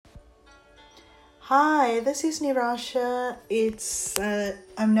Hi, this is Nirasha.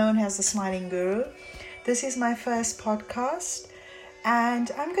 I'm known as the Smiling Guru. This is my first podcast, and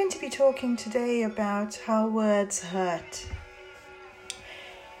I'm going to be talking today about how words hurt.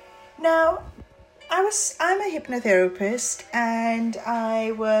 Now, I'm a hypnotherapist, and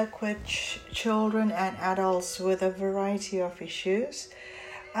I work with children and adults with a variety of issues.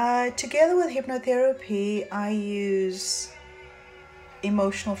 Together with hypnotherapy, I use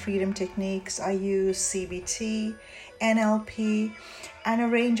emotional freedom techniques. I use CBT, NLP, and a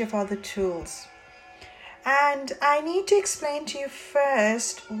range of other tools. And I need to explain to you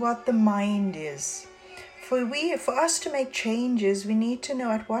first what the mind is. For us to make changes, we need to know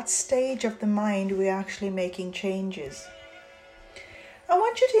at what stage of the mind we're actually making changes. I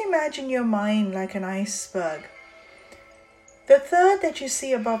want you to imagine your mind like an iceberg. The third that you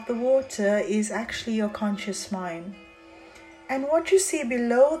see above the water is actually your conscious mind. And what you see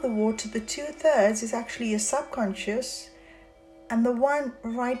below the water, the 2/3, is actually your subconscious. And the one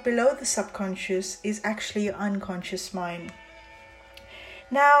right below the subconscious is actually your unconscious mind.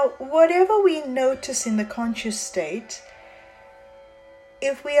 Now, whatever we notice in the conscious state,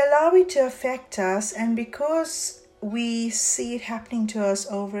 if we allow it to affect us, and because we see it happening to us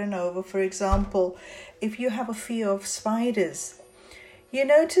over and over, for example, if you have a fear of spiders, you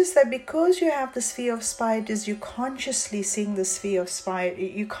notice that because you have this fear of spiders, you're consciously seeing these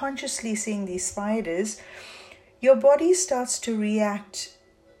spiders, your body starts to react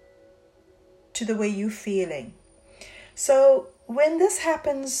to the way you're feeling. So when this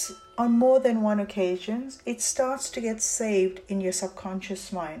happens on more than one occasion, it starts to get saved in your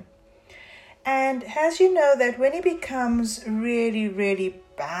subconscious mind. And as you know that when it becomes really, really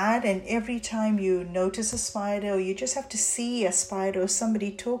bad, and every time you notice a spider or you just have to see a spider or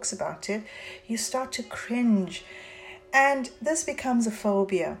somebody talks about it, you start to cringe. And this becomes a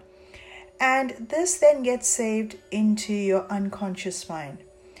phobia. And this then gets saved into your unconscious mind.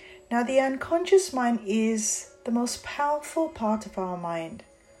 Now, the unconscious mind is the most powerful part of our mind.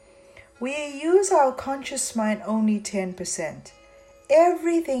 We use our conscious mind only 10%.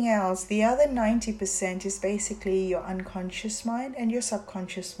 Everything else, the other 90%, is basically your unconscious mind and your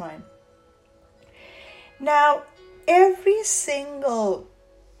subconscious mind. Now, every single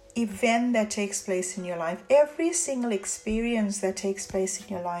event that takes place in your life, every single experience that takes place in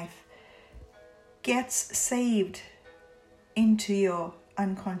your life gets saved into your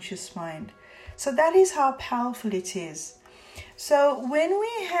unconscious mind. So that is how powerful it is. So when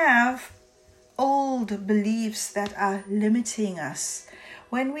we have old beliefs that are limiting us,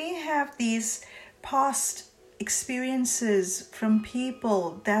 when we have these past experiences from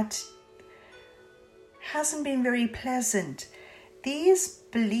people that hasn't been very pleasant, these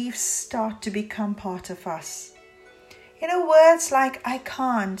beliefs start to become part of us. Words like I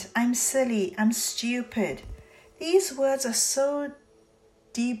can't, I'm silly, I'm stupid. These words are so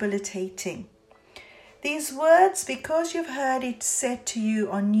debilitating. These words, because you've heard it said to you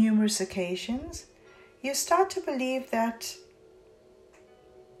on numerous occasions, you start to believe that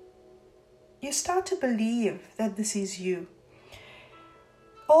this is you.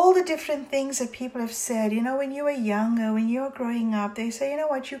 All the different things that people have said, when you were younger, when you were growing up, they say,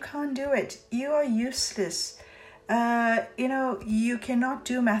 you can't do it. You are useless. You cannot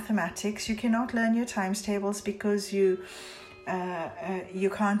do mathematics. You cannot learn your times tables because you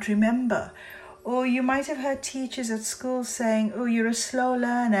can't remember. Or you might have heard teachers at school saying, oh, you're a slow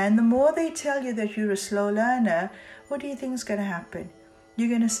learner. And the more they tell you that you're a slow learner, what do you think is going to happen? You're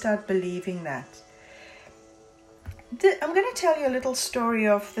going to start believing that. I'm going to tell you a little story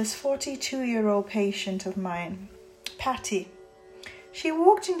of this 42-year-old patient of mine, Patty. She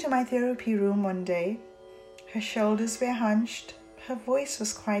walked into my therapy room one day. Her shoulders were hunched. Her voice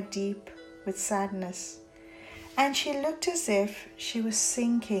was quite deep with sadness. And she looked as if she was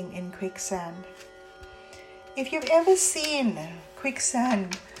sinking in quicksand. If you've ever seen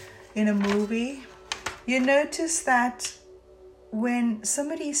quicksand in a movie, you notice that when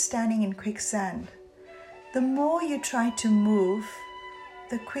somebody is standing in quicksand, the more you try to move,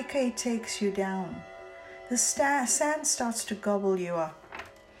 the quicker it takes you down. The sand starts to gobble you up.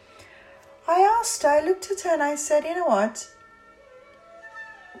 I looked at her and I said, you know what?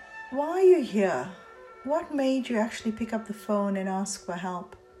 Why are you here? What made you actually pick up the phone and ask for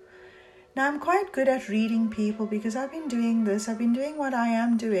help? Now, I'm quite good at reading people because I've been doing what I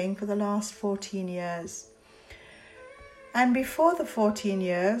am doing for the last 14 years. And before the 14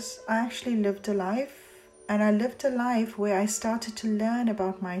 years, I actually lived a life. And I lived a life where I started to learn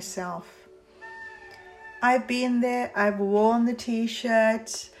about myself. I've been there, I've worn the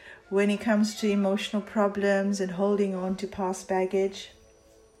t-shirt when it comes to emotional problems and holding on to past baggage.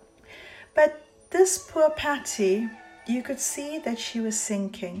 But this poor Patty, you could see that she was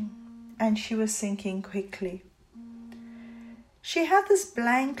sinking, and she was sinking quickly. She had this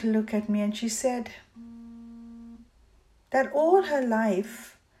blank look at me and she said that all her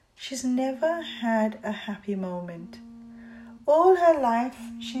life, she's never had a happy moment. All her life,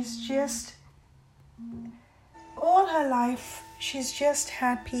 she's just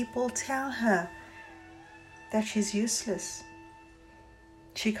had people tell her that she's useless.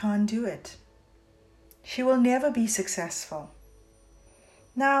 She can't do it. She will never be successful.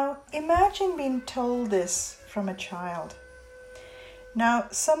 Now, imagine being told this from a child. Now,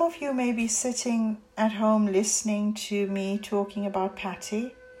 some of you may be sitting at home listening to me talking about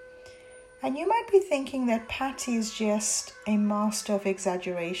Patty, and you might be thinking that Patty is just a master of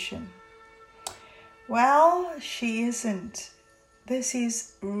exaggeration. Well, she isn't. This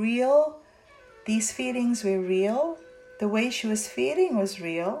is real. These feelings were real. The way she was feeling was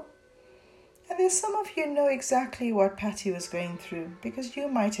real. And there's some of you know exactly what Patty was going through because you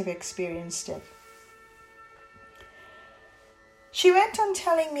might have experienced it. She went on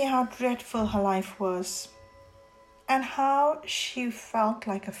telling me how dreadful her life was and how she felt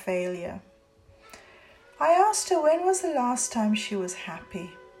like a failure. I asked her when was the last time she was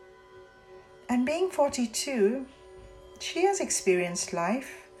happy. And being 42, she has experienced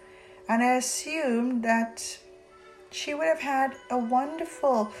life, and I assumed that she would have had a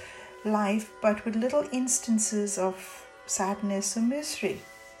wonderful life, but with little instances of sadness or misery.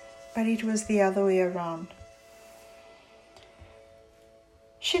 But it was the other way around.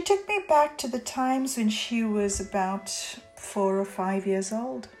 She took me back to the times when she was about 4 or 5 years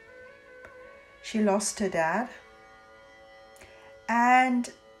old. She lost her dad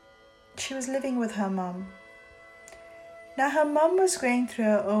and she was living with her mum. Now her mum was going through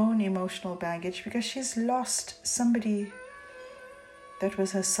her own emotional baggage because she's lost somebody that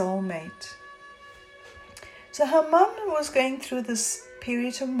was her soulmate. So her mum was going through this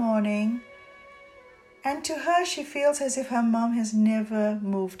period of mourning, and to her she feels as if her mum has never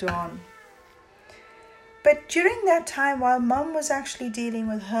moved on. But during that time, while mum was actually dealing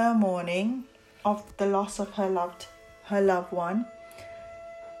with her mourning of the loss of her loved one,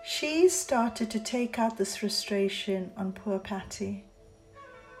 she started to take out this frustration on poor Patty.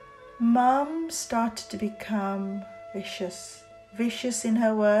 Mum started to become vicious in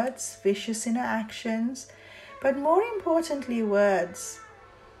her words, vicious in her actions, but more importantly, words.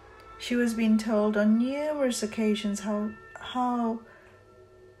 She was being told on numerous occasions how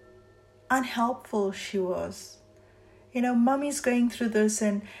unhelpful she was. You know, mummy's going through this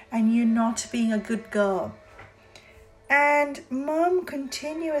and you're not being a good girl. And mum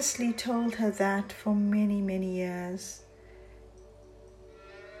continuously told her that for many, many years.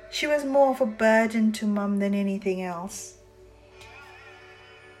 She was more of a burden to mum than anything else.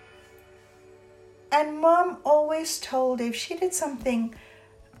 And mum always told her if she did something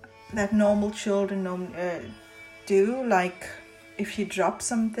that normal children do, like if she dropped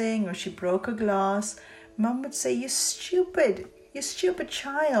something or she broke a glass, mum would say, you stupid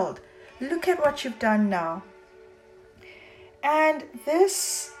child, look at what you've done now. And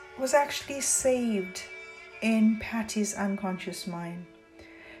this was actually saved in Patty's unconscious mind.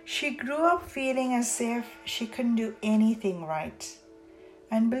 She grew up feeling as if she couldn't do anything right.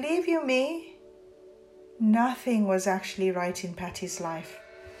 And believe you me, nothing was actually right in Patty's life.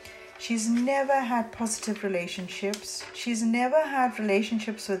 She's never had positive relationships. She's never had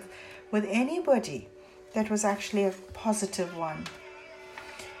relationships with anybody that was actually a positive one.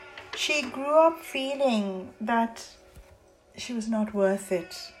 She grew up feeling that she was not worth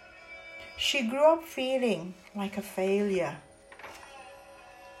it. She grew up feeling like a failure.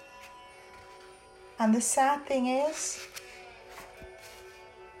 And the sad thing is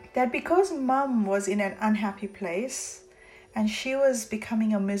that because mum was in an unhappy place, and she was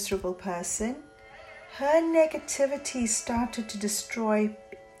becoming a miserable person, her negativity started to destroy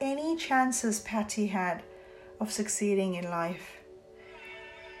any chances Patty had of succeeding in life.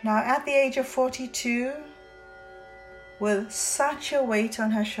 Now, at the age of 42, with such a weight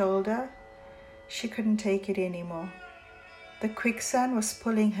on her shoulder, she couldn't take it anymore. The quicksand was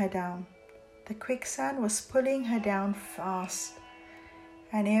pulling her down. The quicksand was pulling her down fast.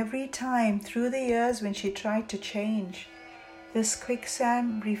 And every time through the years when she tried to change, this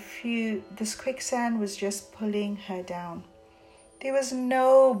quicksand was just pulling her down. There was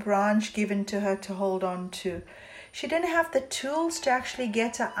no branch given to her to hold on to. She didn't have the tools to actually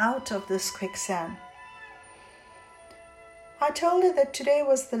get her out of this quicksand. I told her that today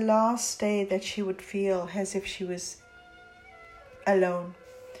was the last day that she would feel as if she was alone.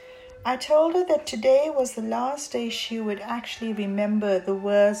 I told her that today was the last day she would actually remember the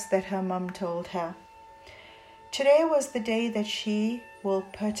words that her mum told her. Today was the day that she will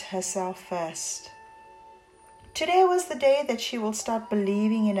put herself first. Today was the day that she will start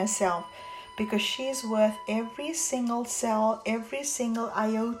believing in herself, because she is worth every single cell, every single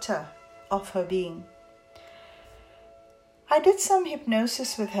iota of her being. I did some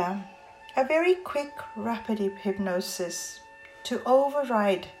hypnosis with her, a very quick, rapid hypnosis to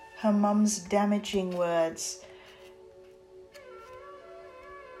override her mum's damaging words.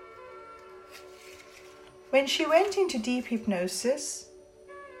 When she went into deep hypnosis,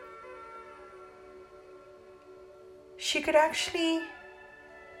 she could actually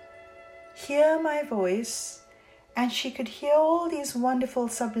hear my voice, and she could hear all these wonderful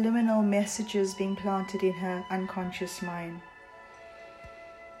subliminal messages being planted in her unconscious mind.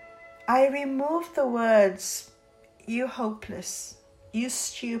 I removed the words, "You hopeless, you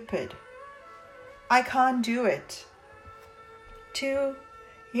stupid, I can't do it," to,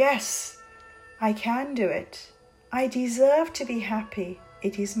 "Yes, I can do it. I deserve to be happy.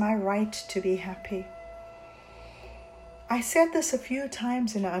 It is my right to be happy." I said this a few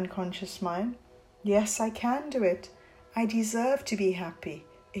times in her unconscious mind. Yes, I can do it. I deserve to be happy.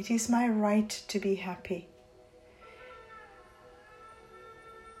 It is my right to be happy.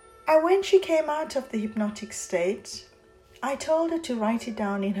 And when she came out of the hypnotic state, I told her to write it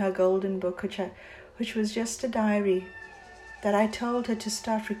down in her golden book, which was just a diary, that I told her to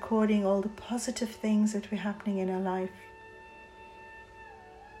start recording all the positive things that were happening in her life.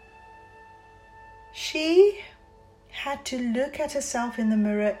 She had to look at herself in the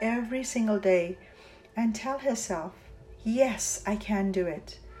mirror every single day and tell herself, "Yes, I can do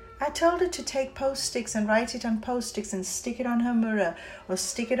it." I told her to take post-its and write it on post-its and stick it on her mirror or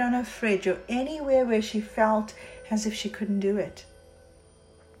stick it on her fridge or anywhere where she felt as if she couldn't do it.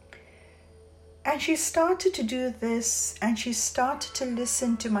 And she started to do this, and she started to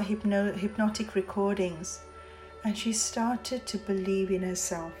listen to my hypnotic recordings, and she started to believe in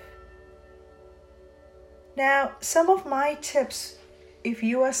herself. Now, some of my tips, if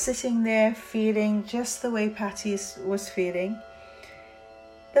you are sitting there feeling just the way Patty was feeling,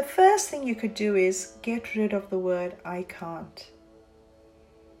 the first thing you could do is get rid of the word "I can't."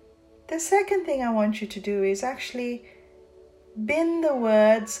 The second thing I want you to do is actually bin the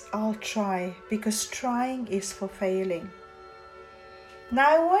words "I'll try," because trying is for failing. Now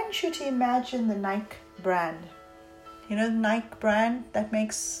I want you to imagine the Nike brand. You know the Nike brand that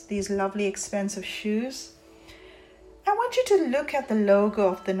makes these lovely expensive shoes? I want you to look at the logo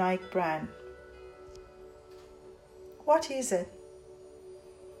of the Nike brand. What is it?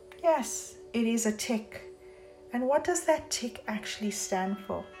 Yes, it is a tick. And what does that tick actually stand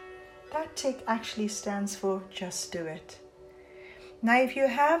for? That tick actually stands for "just do it." Now, if you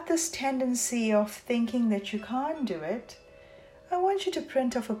have this tendency of thinking that you can't do it, I want you to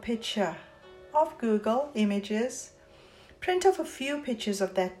print off a picture of Google Images, print off a few pictures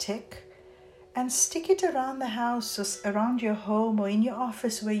of that tick, and stick it around the house or around your home or in your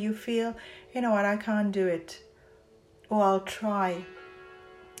office where you feel, "You know what, I can't do it," or "I'll try."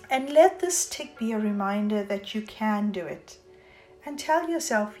 And let this tick be a reminder that you can do it. And tell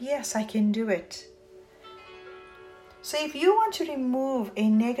yourself, "Yes, I can do it." So if you want to remove a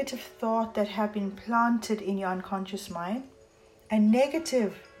negative thought that have been planted in your unconscious mind, a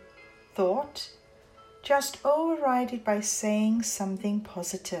negative thought, just override it by saying something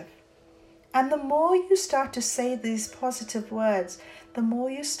positive. And the more you start to say these positive words, the more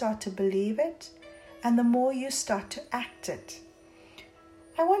you start to believe it, and the more you start to act it.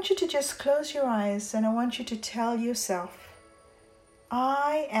 I want you to just close your eyes, and I want you to tell yourself,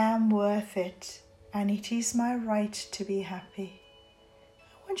 "I am worth it, and it is my right to be happy."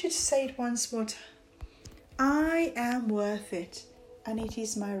 I want you to say it once more time. "I am worth it, and it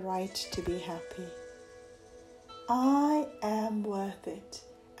is my right to be happy. I am worth it,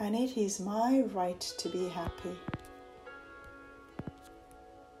 and it is my right to be happy."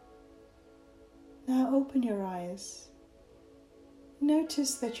 Now open your eyes.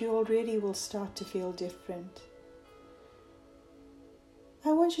 Notice that you already will start to feel different.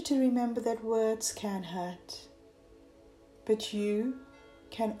 I want you to remember that words can hurt, but you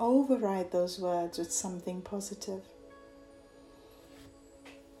can override those words with something positive.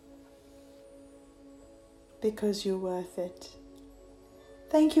 Because you're worth it.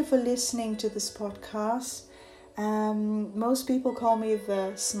 Thank you for listening to this podcast. Most people call me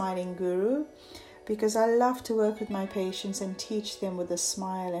the Smiling Guru because I love to work with my patients and teach them with a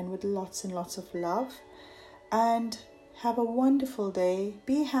smile and with lots and lots of love. And have a wonderful day.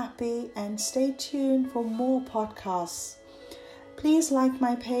 Be happy and stay tuned for more podcasts. please like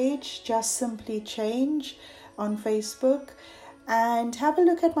my page, Just Simply Change, on Facebook, and have a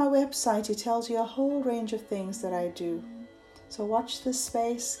look at my website. It tells you a whole range of things that I do. So watch this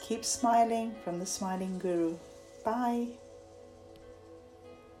space. Keep smiling from the Smiling Guru. Bye.